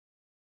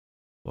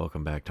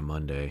Welcome back to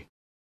Monday.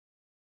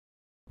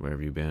 Where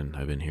have you been?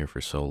 I've been here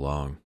for so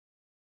long,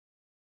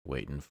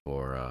 waiting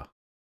for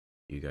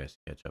you guys to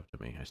catch up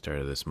to me. I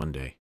started this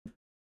Monday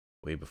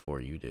way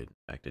before you did. In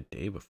fact, a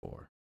day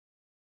before.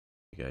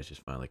 You guys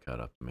just finally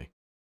caught up to me.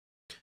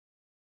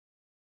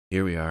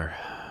 Here we are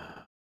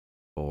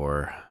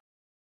for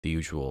the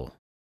usual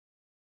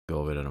go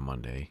of it on a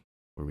Monday,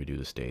 where we do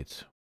the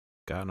states.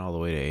 Gotten all the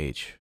way to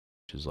H,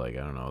 which is like,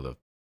 I don't know, the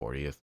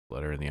 40th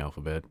letter in the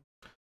alphabet.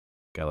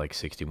 Got like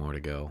 60 more to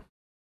go.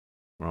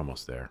 We're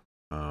almost there.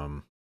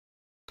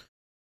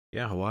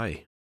 Yeah,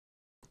 Hawaii.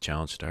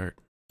 Challenge start.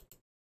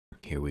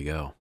 Here we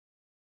go.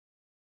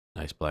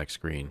 Nice black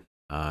screen.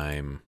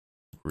 I'm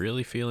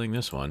really feeling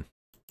this one.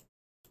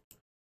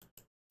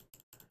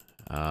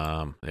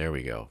 There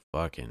we go.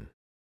 Fucking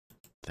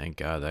thank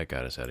God that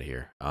got us out of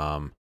here.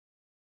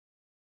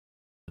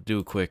 Do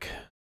a quick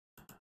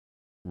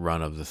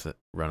run of the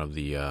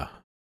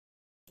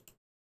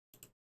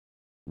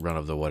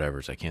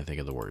whatevers. I can't think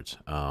of the words.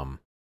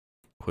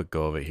 Quick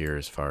go of it here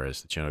as far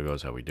as the channel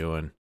goes. How we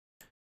doing?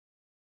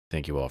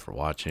 Thank you all for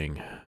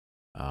watching.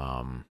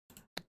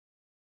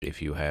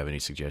 If you have any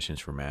suggestions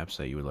for maps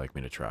that you would like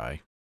me to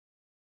try,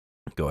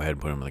 go ahead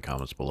and put them in the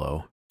comments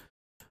below.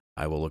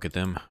 I will look at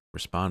them,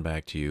 respond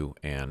back to you,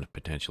 and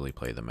potentially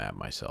play the map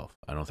myself.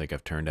 I don't think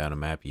I've turned down a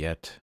map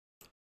yet,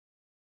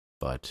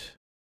 but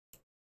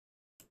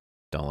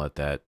don't let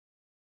that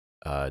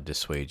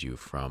dissuade you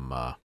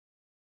from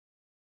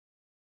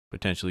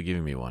potentially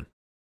giving me one.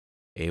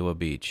 Ieeeeeeeeeee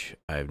Beach.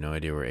 I have no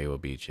idea where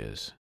Ieeeeeeeeeeeee Beach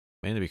is,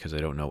 mainly because I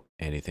don't know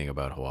anything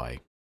about Hawaii.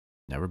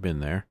 Never been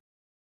there.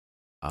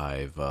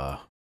 I've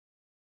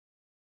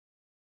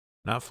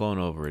not flown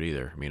over it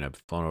either. I mean,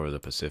 I've flown over the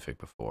Pacific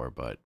before,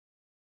 but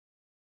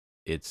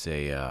it's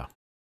a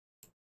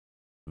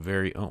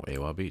very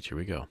Ieeeeeeeeee Beach. Here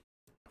we go.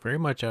 Very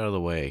much out of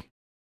the way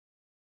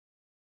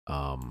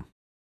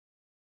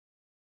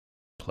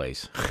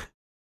place.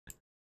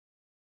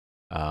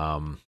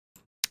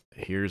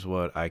 Here's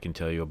what I can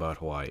tell you about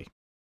Hawaii.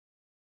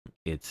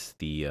 It's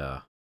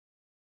the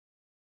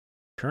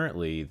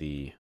currently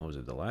the, what was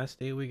it, the last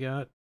day we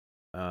got?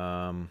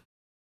 Blah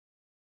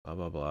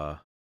blah blah.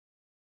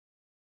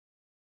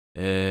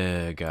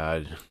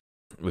 God.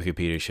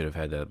 Wikipedia should have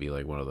had that be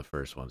like one of the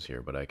first ones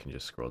here, but I can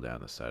just scroll down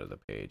the side of the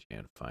page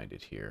and find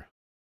it here.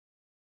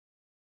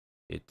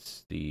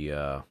 It's the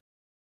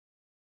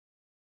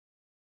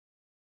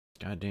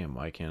God damn,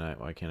 why can't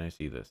I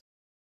see this?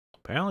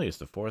 Apparently it's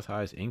the 4th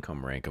highest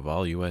income rank of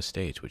all US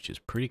states, which is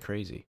pretty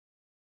crazy.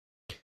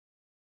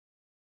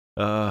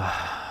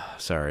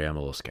 Sorry, I'm a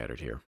little scattered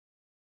here.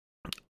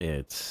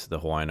 It's the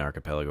Hawaiian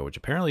archipelago, which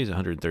apparently is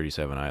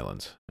 137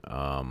 islands.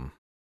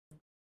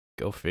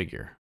 Go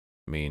figure.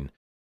 I mean,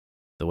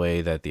 the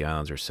way that the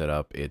islands are set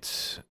up,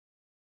 it's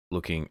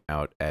looking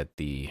out at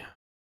the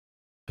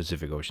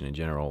Pacific Ocean in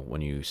general.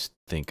 When you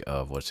think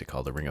of what's it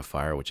called, the Ring of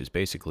Fire, which is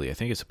basically, I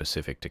think it's a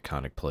Pacific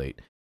tectonic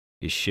plate,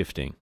 is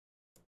shifting,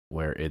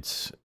 where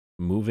it's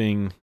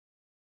moving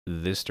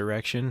this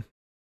direction,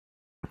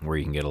 where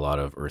you can get a lot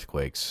of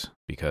earthquakes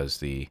because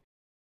the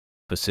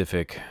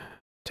Pacific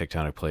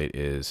tectonic plate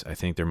is, I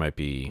think there might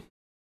be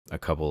a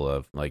couple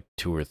of like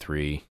 2 or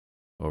 3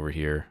 over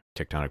here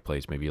tectonic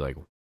plates, maybe like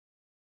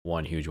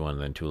one huge one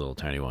and then 2 little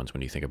tiny ones.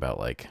 When you think about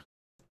like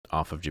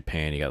off of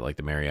Japan, you got like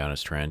the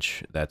Marianas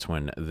Trench. That's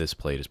when this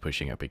plate is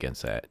pushing up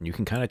against that, and you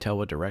can kind of tell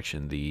what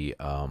direction the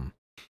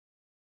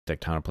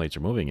tectonic plates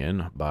are moving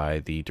in by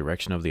the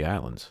direction of the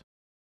islands.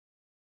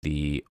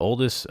 The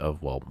oldest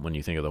of, well, when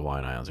you think of the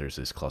Hawaiian Islands, there's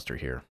this cluster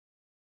here.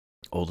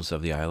 Oldest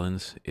of the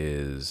islands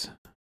is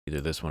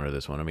either this one or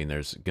this one. I mean,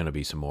 there's going to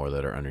be some more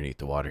that are underneath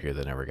the water here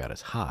that never got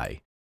as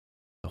high.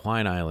 The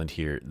Hawaiian Island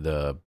here,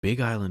 the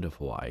big island of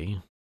Hawaii,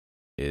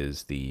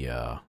 is the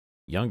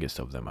youngest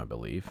of them, I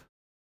believe.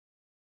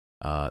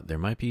 There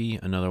might be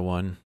another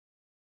one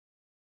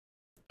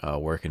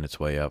working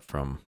its way up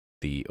from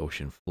the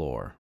ocean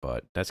floor,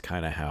 but that's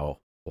kind of how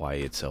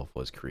Hawaii itself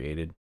was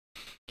created.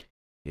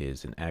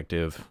 Is an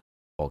active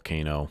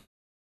volcano,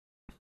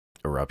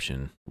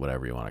 eruption,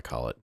 whatever you want to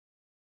call it.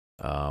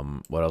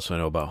 What else do I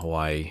know about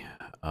Hawaii?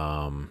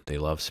 They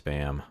love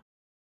spam,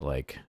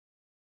 like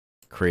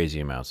crazy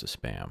amounts of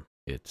spam.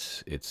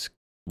 It's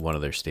one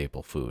of their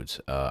staple foods.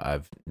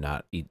 I've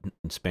not eaten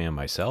spam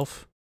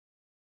myself,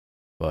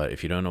 but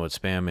if you don't know what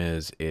spam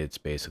is, it's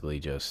basically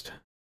just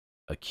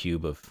a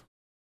cube of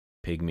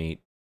pig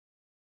meat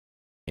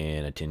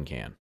in a tin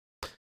can.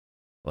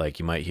 Like,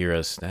 you might hear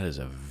us, that is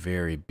a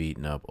very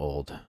beaten up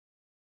old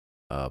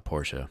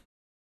Porsche.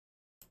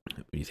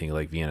 When you think of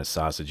like Vienna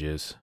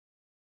sausages,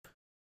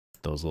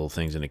 those little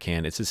things in a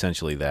can, it's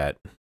essentially that,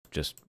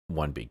 just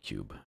one big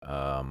cube.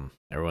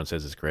 Everyone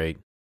says it's great.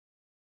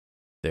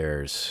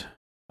 There's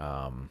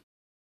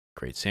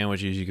great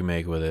sandwiches you can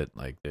make with it.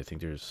 Like, I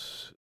think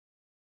there's,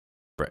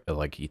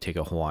 like, you take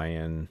a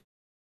Hawaiian,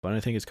 what do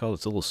I think it's called?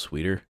 It's a little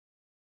sweeter.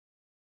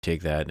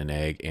 Take that and an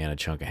egg and a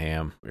chunk of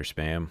ham or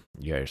spam.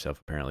 You got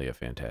yourself apparently a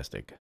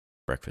fantastic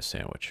breakfast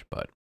sandwich.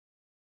 But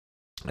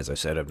as I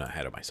said, I've not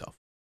had it myself.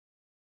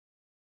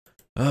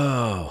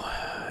 Oh,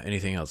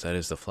 anything else? That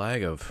is the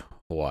flag of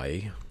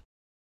Hawaii.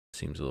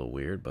 Seems a little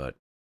weird, but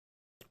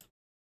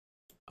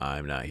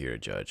I'm not here to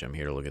judge. I'm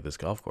here to look at this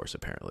golf course,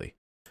 apparently.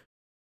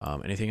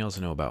 Anything else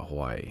to know about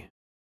Hawaii?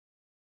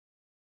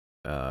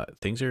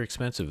 Things are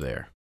expensive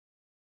there.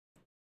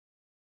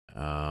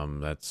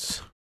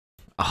 That's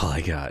all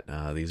I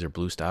got. These are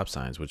blue stop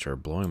signs, which are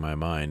blowing my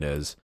mind,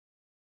 as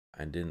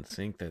I didn't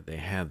think that they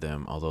had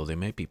them, although they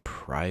might be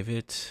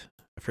private.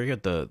 I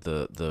forget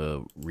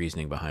the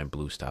reasoning behind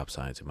blue stop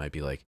signs. It might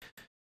be like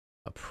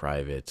a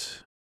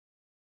private,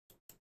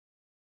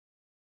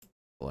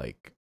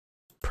 like,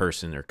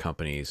 person or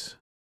company's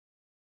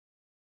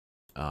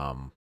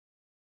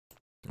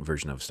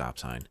version of stop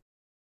sign.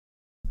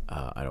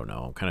 I don't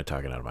know. I'm kind of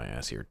talking out of my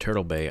ass here.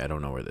 Turtle Bay, I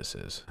don't know where this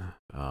is.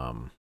 I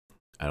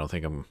don't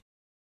think I'm...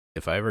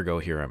 If I ever go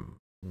here,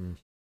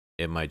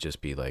 it might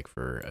just be like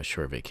for a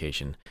short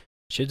vacation.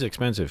 Shit's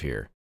expensive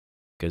here.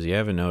 Because you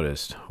haven't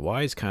noticed,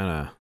 Hawaii's kind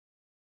of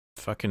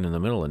fucking in the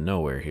middle of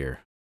nowhere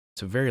here.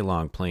 It's a very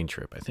long plane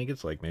trip. I think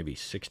it's like maybe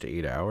 6 to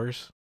 8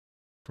 hours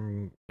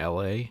from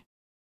LA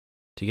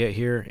to get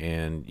here.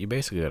 And you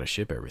basically got to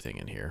ship everything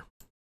in here.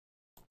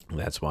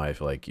 That's why I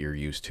feel like you're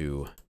used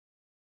to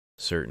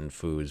certain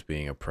foods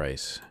being a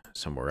price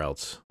somewhere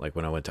else. Like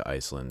when I went to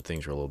Iceland,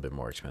 things were a little bit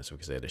more expensive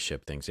because they had to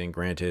ship things in.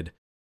 Granted,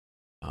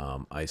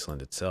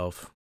 Iceland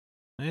itself,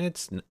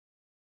 it's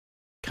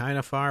kind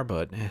of far,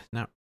 but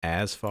not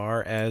as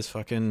far as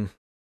fucking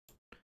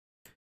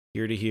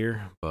here to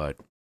here. But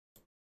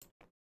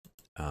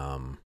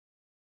not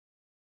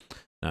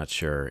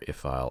sure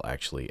if I'll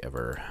actually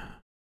ever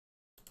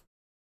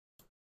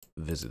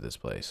visit this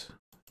place,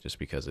 just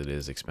because it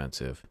is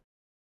expensive.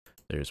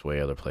 There's way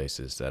other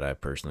places that I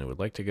personally would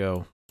like to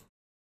go.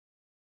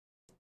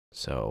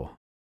 So,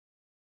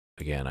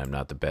 again, I'm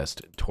not the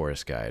best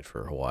tourist guide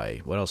for Hawaii.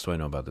 What else do I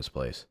know about this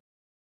place?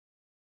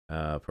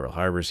 Pearl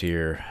Harbor's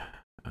here.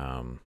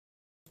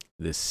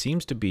 This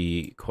seems to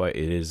be it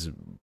is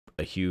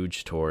a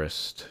huge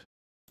tourist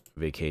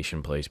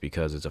vacation place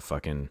because it's a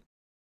fucking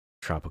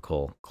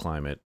tropical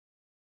climate.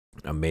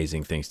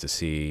 Amazing things to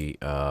see.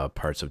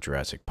 Parts of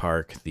Jurassic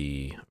Park.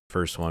 The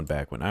first one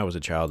back when I was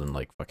a child in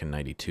like fucking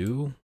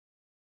 92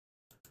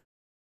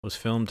 was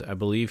filmed, I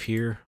believe,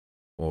 here,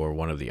 or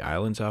one of the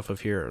islands off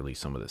of here, or at least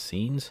some of the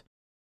scenes.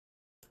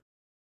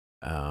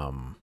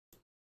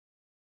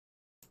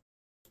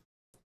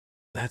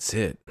 That's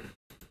it.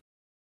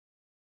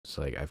 It's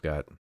like I've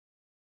got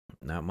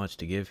not much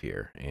to give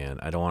here, and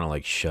I don't want to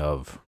like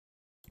shove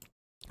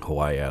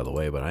Hawaii out of the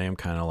way, but I am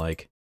kind of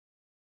like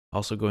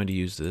also going to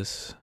use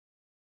this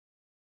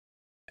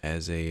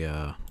as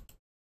a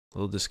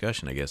little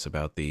discussion, I guess,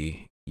 about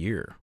the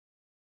year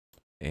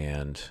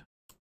and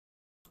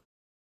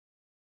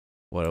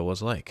what it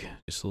was like.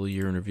 Just a little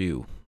year in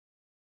review,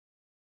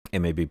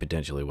 and maybe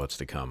potentially what's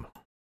to come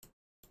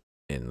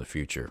in the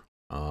future.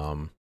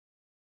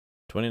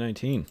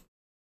 2019.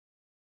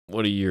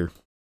 What a year.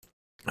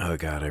 Oh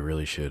god, I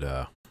really should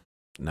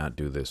not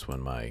do this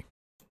when my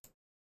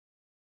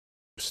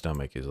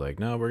stomach is like,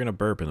 no, we're gonna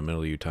burp in the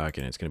middle of you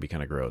talking. It's gonna be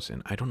kind of gross,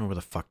 and I don't know where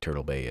the fuck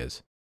Turtle Bay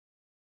is.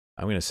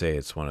 I'm gonna say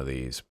it's one of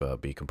these,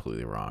 but be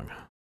completely wrong.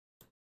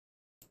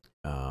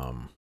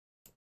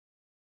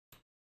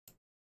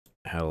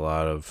 Had a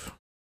lot of,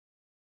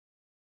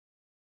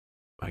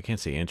 I can't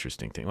say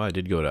interesting thing. Well, I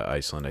did go to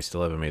Iceland. I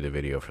still haven't made a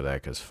video for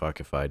that because fuck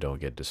if I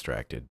don't get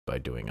distracted by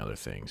doing other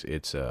things.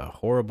 It's a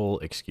horrible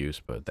excuse,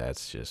 but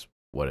that's just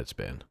what it's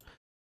been.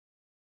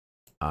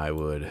 I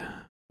would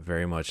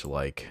very much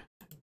like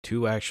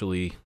to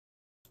actually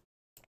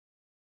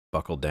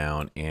buckle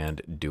down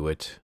and do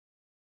it.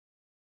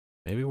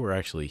 Maybe we're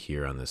actually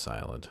here on this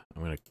island.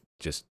 I'm going to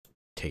just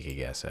take a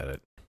guess at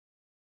it.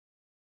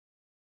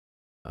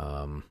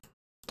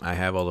 I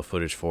have all the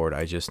footage for it.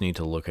 I just need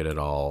to look at it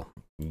all,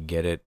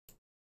 get it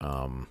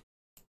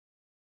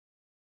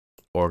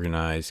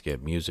organized,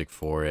 get music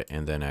for it,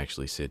 and then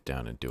actually sit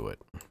down and do it.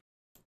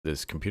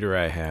 This computer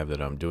I have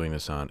that I'm doing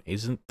this on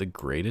isn't the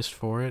greatest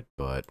for it,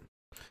 but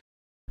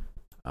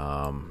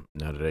now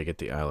did I get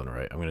the island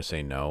right? I'm going to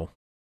say no.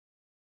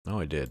 No,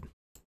 I did.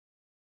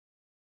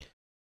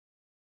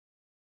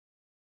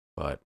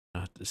 But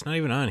it's not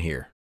even on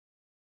here.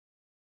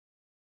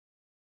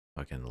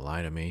 Fucking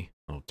lie to me.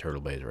 Oh,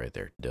 Turtle Bay's right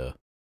there. Duh.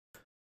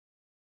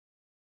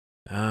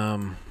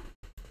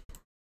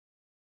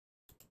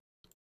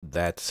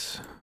 That's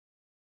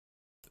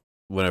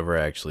whenever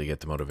I actually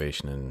get the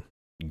motivation and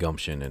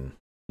gumption and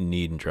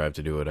need and drive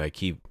to do it, I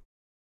keep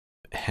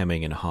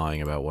hemming and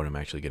hawing about what I'm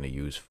actually going to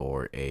use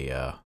for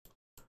a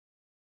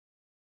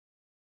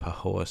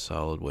Pahoa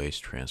solid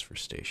waste transfer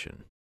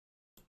station.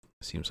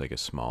 Seems like a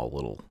small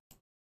little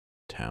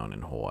town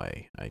in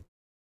Hawaii. I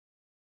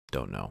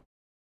don't know.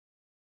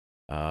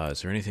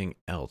 Is there anything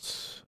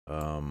else?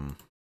 I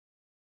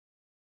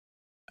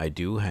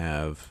do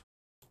have,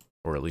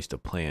 or at least a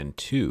plan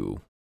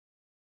to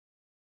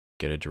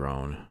get a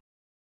drone.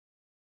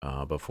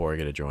 Before I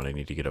get a drone, I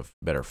need to get a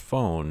better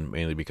phone,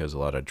 mainly because a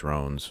lot of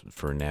drones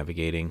for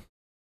navigating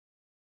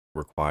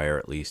require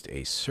at least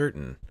a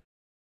certain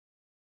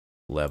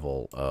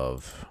level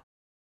of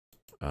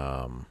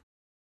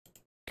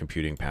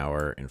computing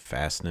power and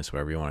fastness,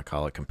 whatever you want to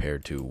call it,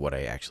 compared to what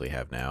I actually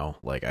have now.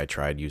 Like, I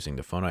tried using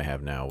the phone I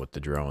have now with the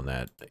drone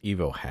that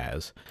Evo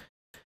has,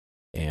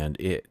 and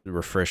the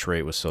refresh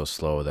rate was so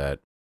slow that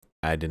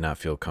I did not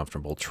feel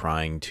comfortable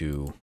trying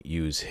to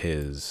use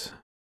his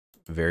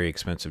very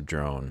expensive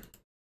drone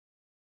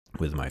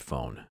with my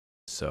phone.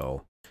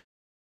 So,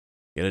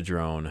 get a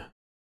drone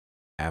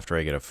after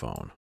I get a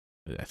phone.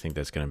 I think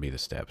that's going to be the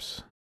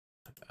steps.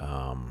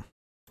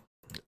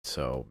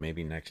 So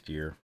maybe next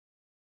year,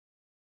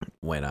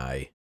 when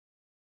I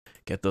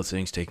get those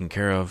things taken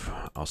care of,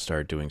 I'll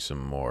start doing some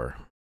more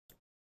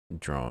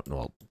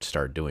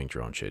start doing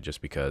drone shit,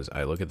 just because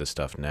I look at the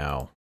stuff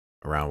now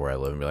around where I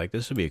live and be like,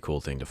 this would be a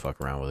cool thing to fuck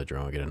around with a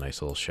drone, get a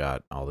nice little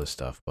shot, all this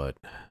stuff, but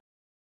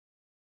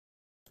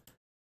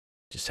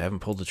just haven't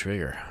pulled the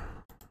trigger.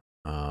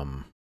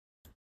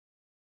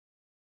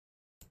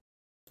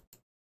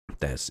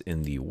 That's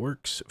in the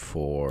works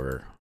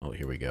for, oh,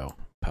 here we go,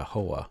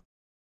 Pahoa.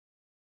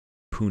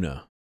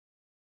 Puna.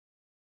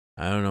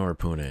 I don't know where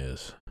Puna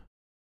is.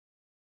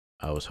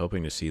 I was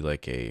hoping to see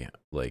like a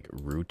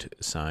route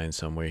sign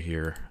somewhere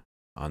here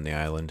on the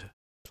island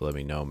to let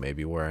me know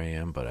maybe where I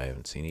am, but I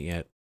haven't seen it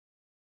yet.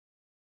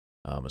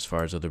 As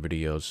far as other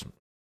videos,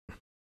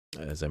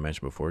 as I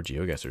mentioned before,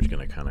 Geoguessr is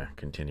going to kind of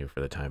continue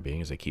for the time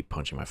being as I keep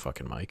punching my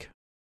fucking mic.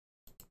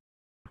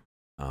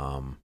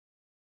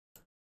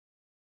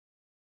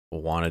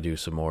 We'll want to do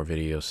some more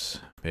videos,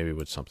 maybe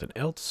with something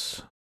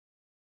else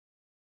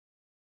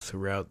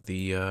throughout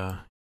the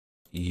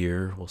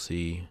year. We'll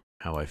see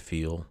how I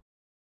feel,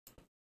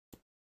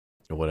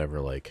 or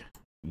whatever like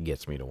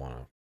gets me to want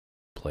to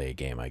play a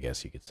game, I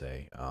guess you could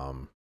say.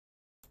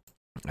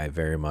 I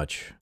very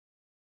much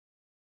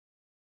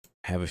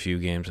have a few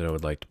games that I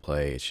would like to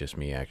play. It's just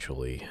me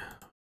actually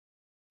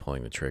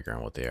pulling the trigger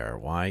on what they are.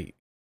 Why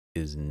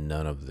is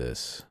none of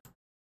this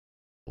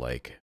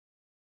like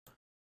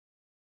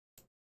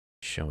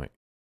showing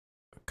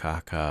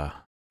Kahakai?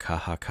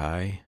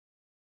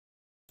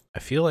 I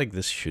feel like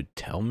this should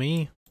tell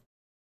me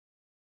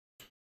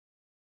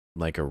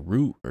like a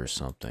route or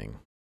something,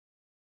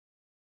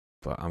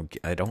 but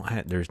I don't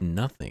have, there's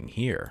nothing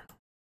here,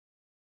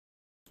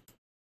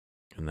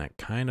 and that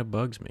kind of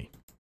bugs me.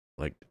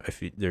 Like, I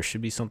feel there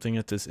should be something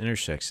at this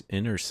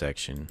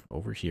intersection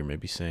over here,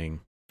 maybe saying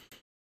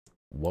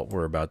what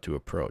we're about to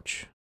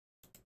approach.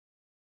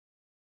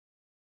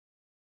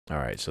 All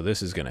right, so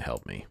this is gonna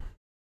help me.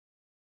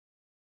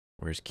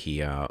 Where's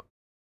Kia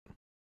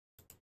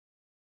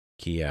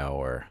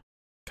or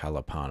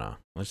Kalapana?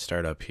 Let's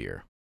start up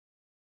here.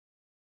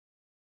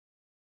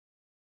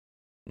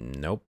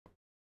 Nope.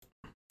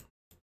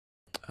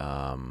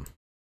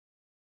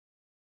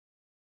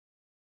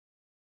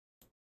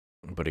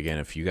 But again,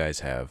 if you guys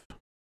have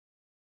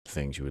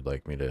things you would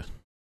like me to,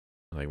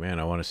 like, man,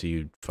 I want to see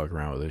you fuck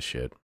around with this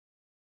shit,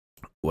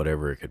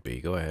 whatever it could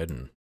be, go ahead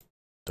and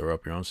throw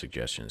up your own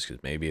suggestions,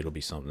 because maybe it'll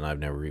be something I've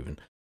never even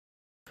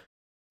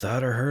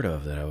thought or heard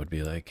of that I would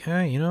be like,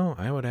 hey, you know,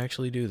 I would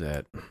actually do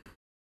that.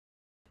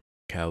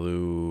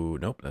 Kalu,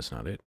 nope, that's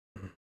not it.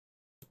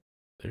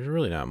 There's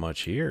really not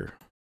much here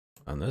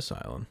on this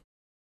island.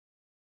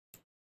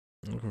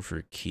 I'm looking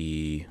for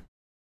key.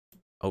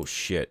 Oh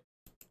shit.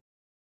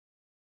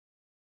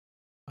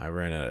 I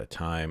ran out of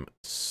time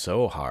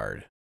so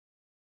hard.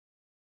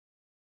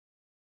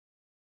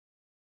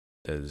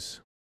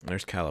 There's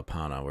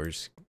Kalapana.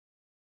 Where's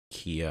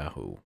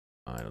Kiahu?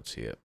 I don't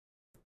see it.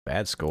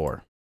 Bad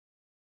score.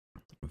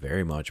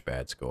 Very much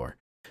bad score.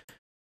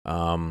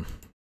 Kind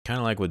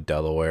of like with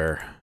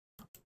Delaware,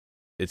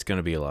 it's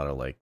gonna be a lot of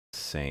like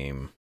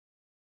same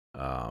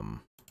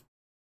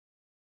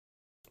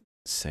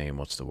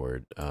what's the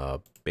word?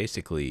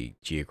 Basically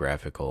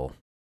geographical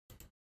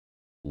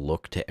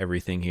look to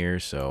everything here,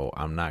 so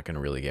I'm not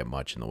gonna really get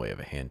much in the way of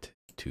a hint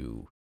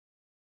to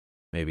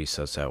maybe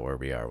suss out where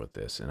we are with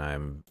this. And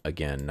I'm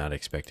again not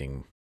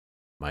expecting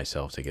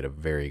myself to get a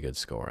very good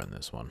score on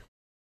this one.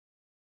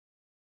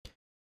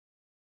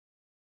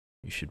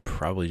 You should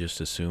probably just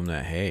assume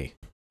that, hey,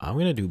 I'm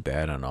going to do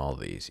bad on all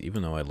of these,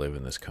 even though I live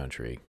in this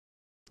country.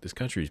 This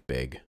country's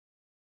big.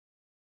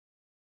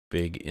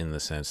 Big in the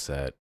sense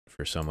that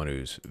for someone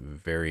who's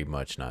very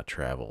much not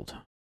traveled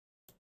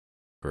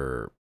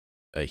for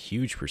a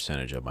huge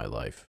percentage of my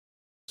life.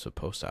 So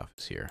post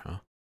office here, huh?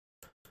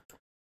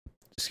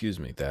 Excuse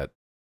me, that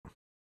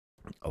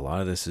a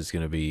lot of this is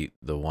going to be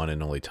the one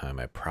and only time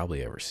I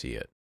probably ever see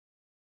it.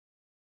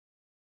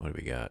 What do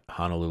we got?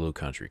 Honolulu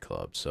Country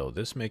Club. So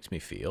this makes me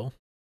feel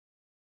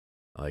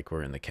like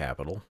we're in the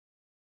capital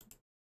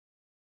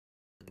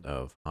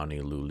of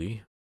Honolulu.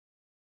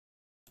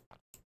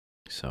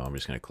 So I'm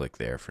just going to click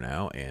there for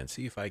now and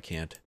see if I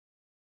can't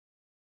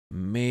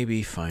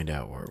maybe find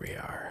out where we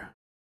are.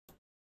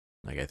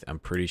 Like, I'm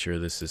pretty sure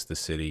this is the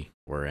city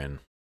we're in.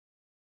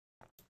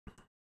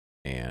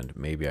 And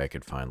maybe I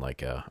could find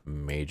like a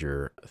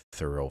major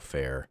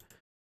thoroughfare.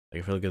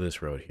 Like, if I look at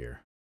this road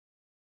here.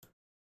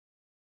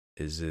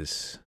 Is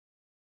this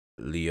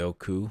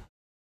Lioku?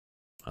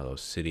 Oh,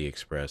 City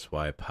Express,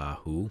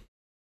 Waipahu.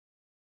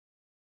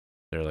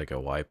 there like a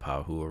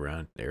Waipahu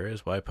around? There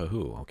is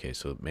Waipahu. Okay,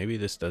 so maybe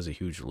this does a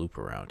huge loop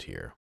around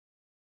here.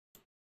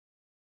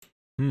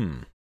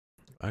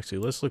 Actually,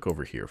 let's look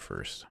over here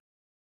first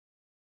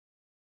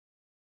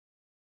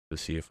to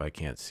see if I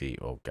can't see.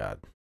 Oh, God.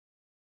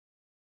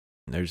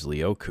 There's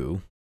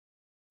Leoku.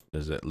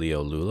 Is it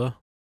Leo Lula?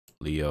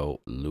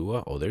 Leo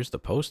Lua? Oh, there's the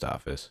post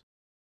office.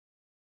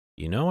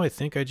 You know, I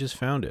think I just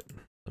found it.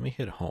 Let me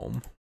hit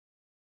home.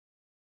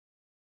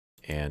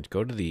 And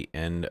go to the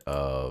end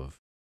of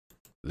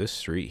this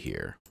street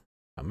here.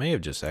 I may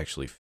have just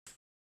actually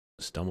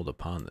stumbled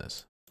upon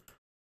this.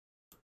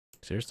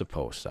 There's the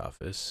post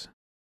office.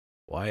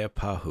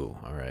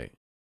 Waipahu. All right.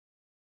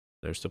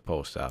 There's the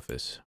post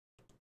office.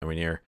 Are we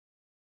near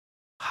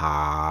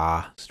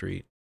Ha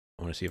Street?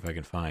 I want to see if I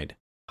can find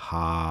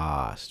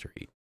Ha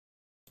Street.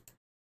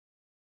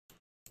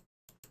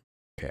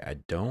 Okay, I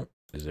don't.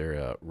 Is there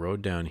a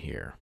road down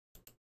here?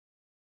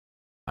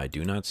 I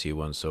do not see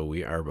one, so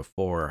we are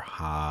before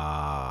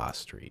Ha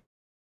Street.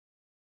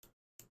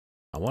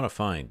 I want to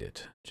find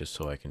it just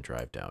so I can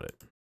drive down it.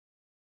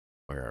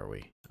 Where are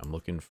we? I'm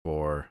looking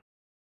for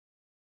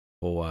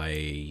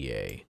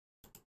Hawaii.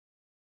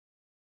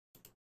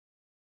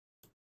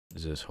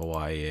 Is this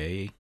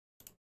Hawaii?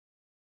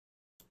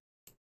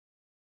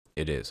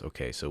 It is.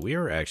 Okay, so we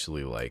are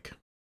actually like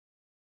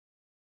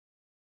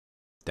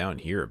down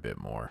here a bit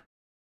more.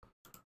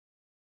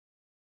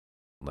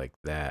 Like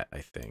that, I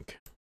think.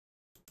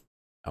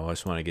 I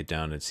just want to get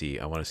down and see.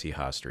 I want to see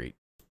Ha Street.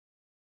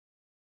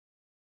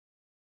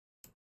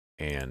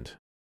 And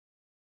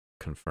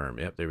confirm.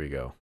 Yep, there we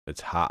go.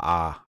 It's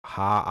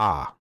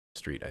Ha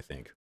Street, I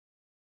think.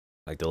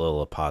 Like the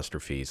little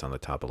apostrophes on the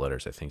top of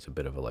letters. I think it's a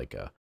bit of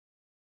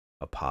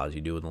a pause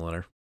you do in the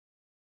letter.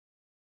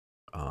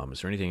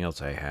 Is there anything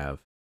else I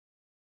have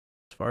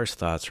as far as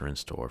thoughts are in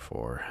store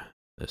for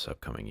this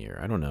upcoming year?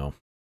 I don't know.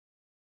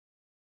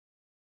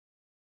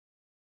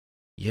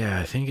 Yeah,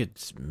 I think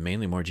it's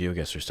mainly more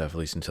Geoguessr stuff, at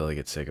least until I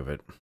get sick of it.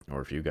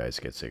 Or if you guys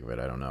get sick of it,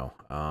 I don't know.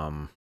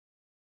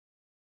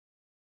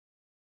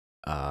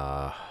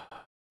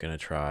 Gonna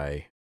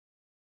try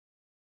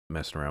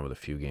messing around with a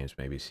few games,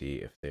 maybe see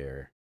if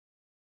they're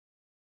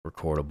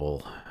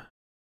recordable.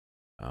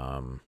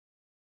 I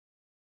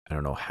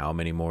don't know how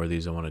many more of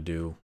these I want to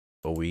do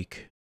a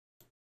week.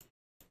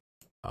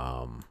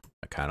 I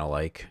kind of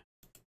like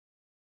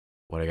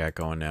what I got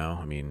going now.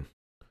 I mean,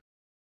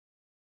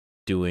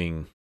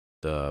 doing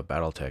the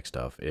Battletech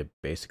stuff, it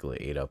basically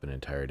ate up an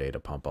entire day to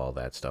pump all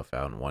that stuff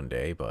out in one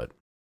day, but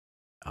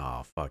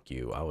oh, fuck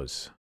you. I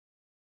was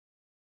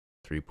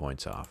 3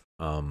 points off.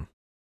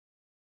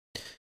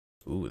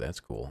 Ooh, that's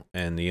cool.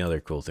 And the other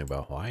cool thing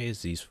about Hawaii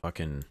is these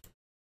fucking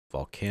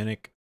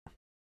volcanic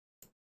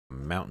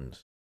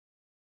mountains.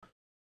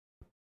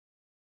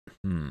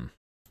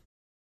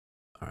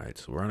 Alright,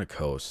 so we're on a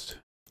coast.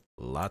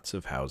 Lots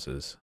of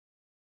houses.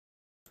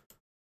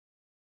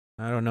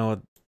 I don't know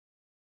what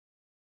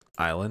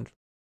island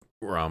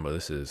we're on, but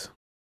this is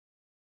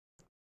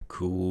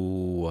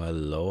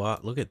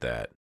Kualoa. Look at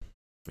that.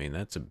 I mean,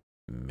 that's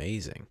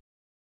amazing.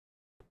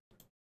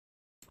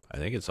 I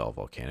think it's all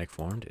volcanic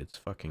formed. It's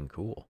fucking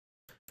cool.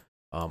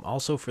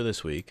 Also for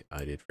this week,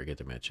 I did forget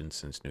to mention,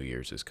 since New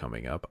Year's is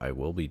coming up, I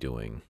will be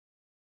doing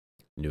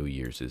New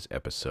Year's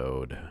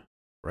episode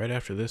right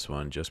after this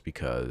one, just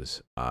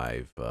because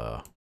I've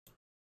gonna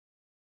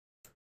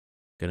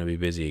be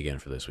busy again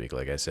for this week.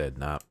 Like I said,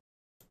 not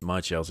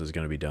much else is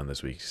gonna be done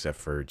this week except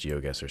for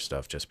Geoguessr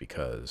stuff, just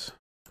because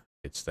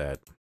it's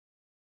that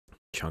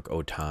chunk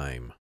of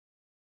time,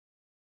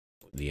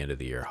 the end of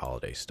the year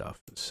holiday stuff.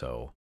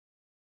 So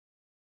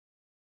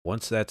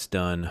once that's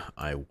done,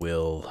 I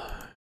will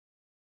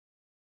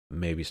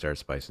maybe start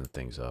spicing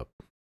things up.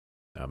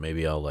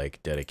 Maybe I'll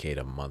like dedicate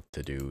a month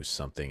to do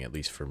something, at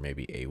least for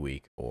maybe a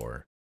week,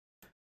 or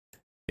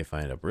if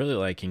I end up really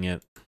liking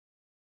it,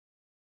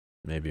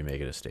 maybe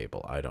make it a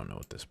staple. I don't know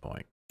at this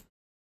point.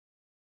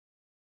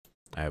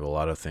 I have a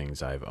lot of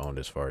things I've owned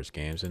as far as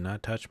games and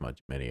not touched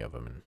many of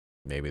them, and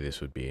maybe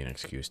this would be an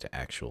excuse to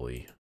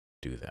actually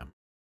do them.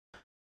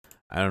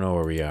 I don't know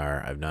where we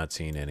are. I've not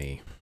seen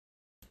any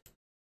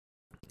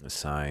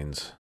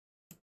signs.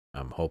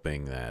 I'm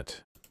hoping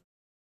that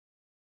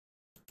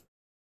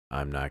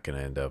I'm not going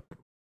to end up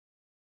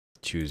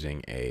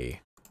choosing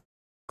a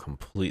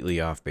completely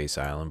off base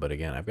island, but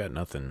again, I've got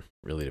nothing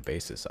really to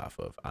base this off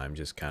of. I'm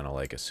just kind of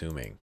like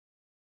assuming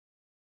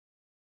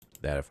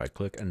that if I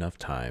click enough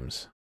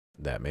times,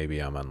 that maybe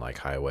I'm on like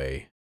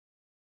highway,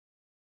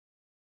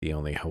 the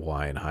only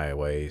Hawaiian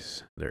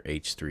highways, they're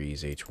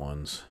H3s,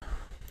 H1s.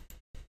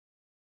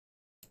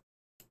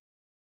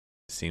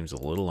 Seems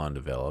a little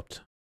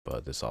undeveloped,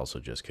 but this also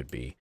just could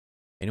be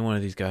any one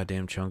of these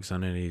goddamn chunks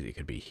on any. It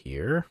could be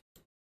here,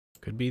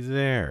 could be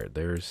there.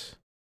 There's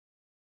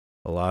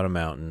a lot of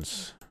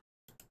mountains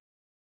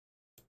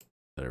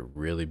that are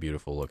really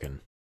beautiful looking.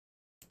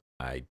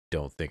 I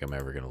don't think I'm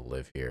ever going to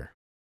live here.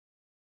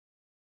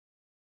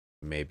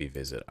 Maybe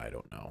visit, I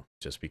don't know.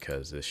 Just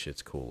because this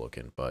shit's cool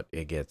looking, but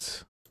it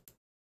gets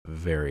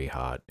very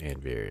hot and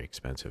very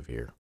expensive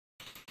here.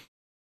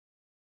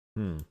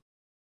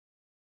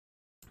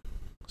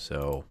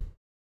 So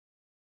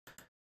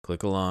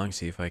click along,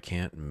 see if I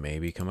can't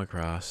maybe come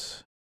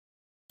across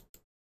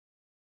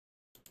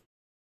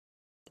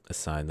a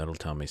sign that'll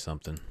tell me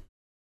something.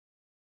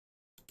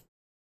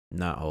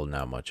 Not holding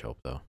out much hope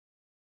though.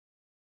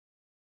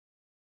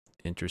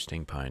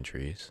 Interesting pine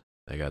trees.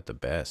 They got the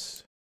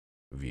best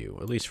view,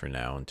 at least for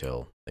now,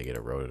 until they get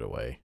eroded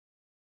away.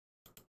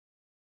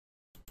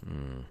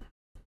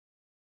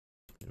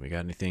 We got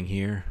anything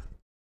here?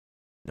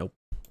 Nope.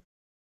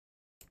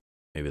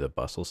 Maybe the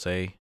bus will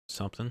say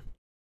something.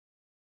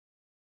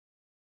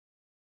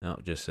 No,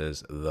 it just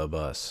says the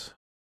bus.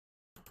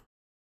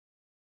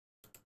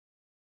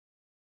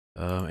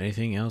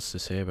 Anything else to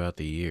say about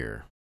the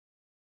year?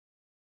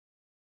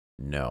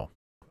 No.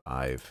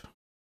 I've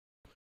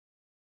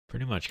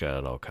pretty much got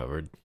it all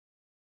covered.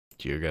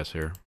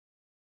 Geoguessr.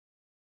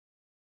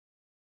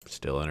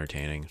 Still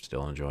entertaining.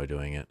 Still enjoy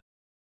doing it.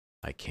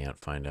 I can't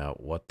find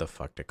out what the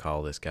fuck to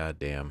call this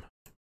goddamn,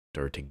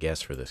 or to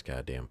guess for this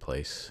goddamn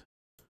place.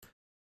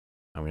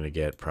 I'm going to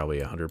get probably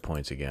 100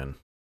 points again.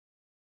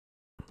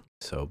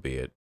 So be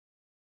it.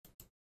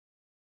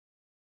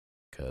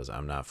 Because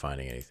I'm not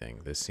finding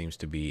anything. This seems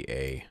to be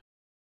a...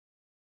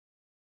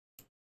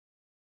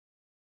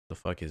 The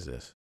fuck is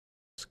this?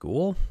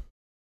 School?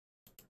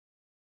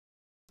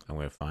 I'm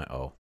going to find...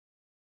 Oh.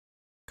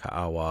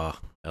 Ka'awa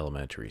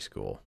Elementary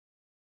School.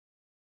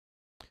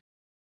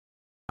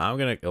 I'm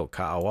going to... Oh,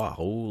 Ka'awa.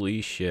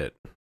 Holy shit.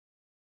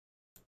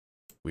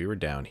 We were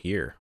down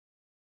here.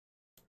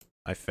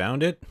 I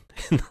found it?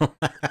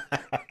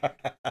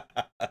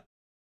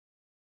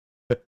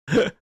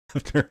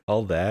 After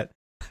all that,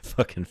 I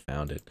fucking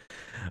found it.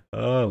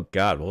 Oh,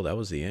 God. Well, that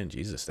was the end.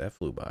 Jesus, that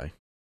flew by.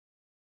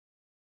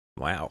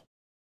 Wow.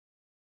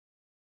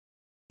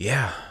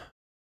 Yeah.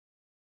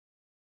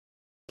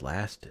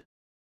 Last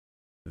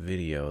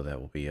video that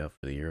will be up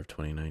for the year of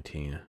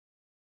 2019.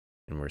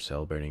 And we're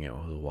celebrating it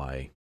with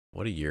Hawaii.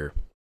 What a year.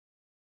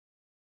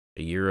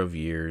 A year of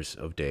years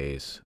of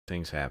days.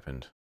 Things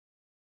happened.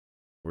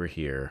 We're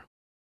here.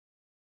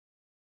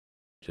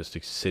 Just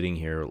sitting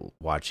here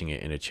watching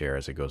it in a chair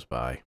as it goes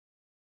by.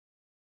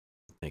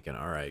 Thinking,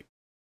 all right,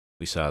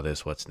 we saw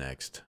this. What's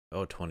next?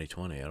 Oh,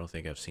 2020. I don't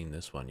think I've seen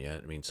this one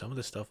yet. I mean, some of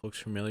the stuff looks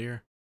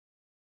familiar.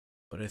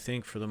 But I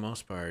think for the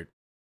most part,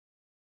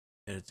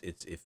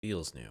 it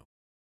feels new.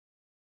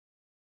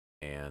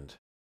 And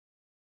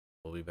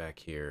we'll be back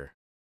here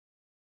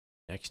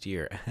next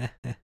year.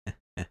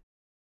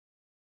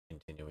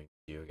 Continuing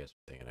the Geoguessr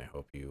thing, and I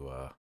hope you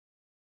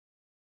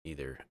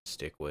either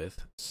stick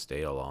with,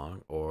 stay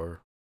along,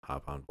 or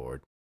hop on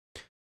board.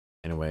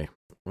 Anyway,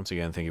 once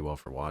again, thank you all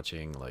for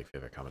watching. Like,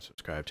 favorite, comment,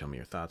 subscribe. Tell me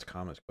your thoughts,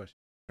 comments, questions,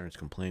 concerns,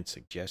 complaints,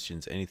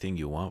 suggestions, anything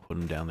you want. Put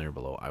them down there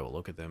below. I will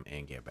look at them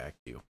and get back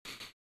to you.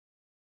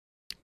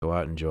 Go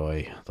out and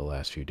enjoy the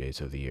last few days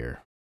of the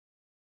year.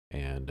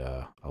 And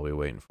I'll be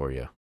waiting for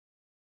you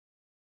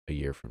a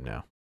year from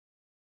now.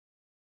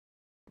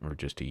 Or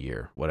just a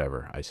year.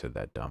 Whatever. I said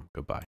that dumb. Goodbye.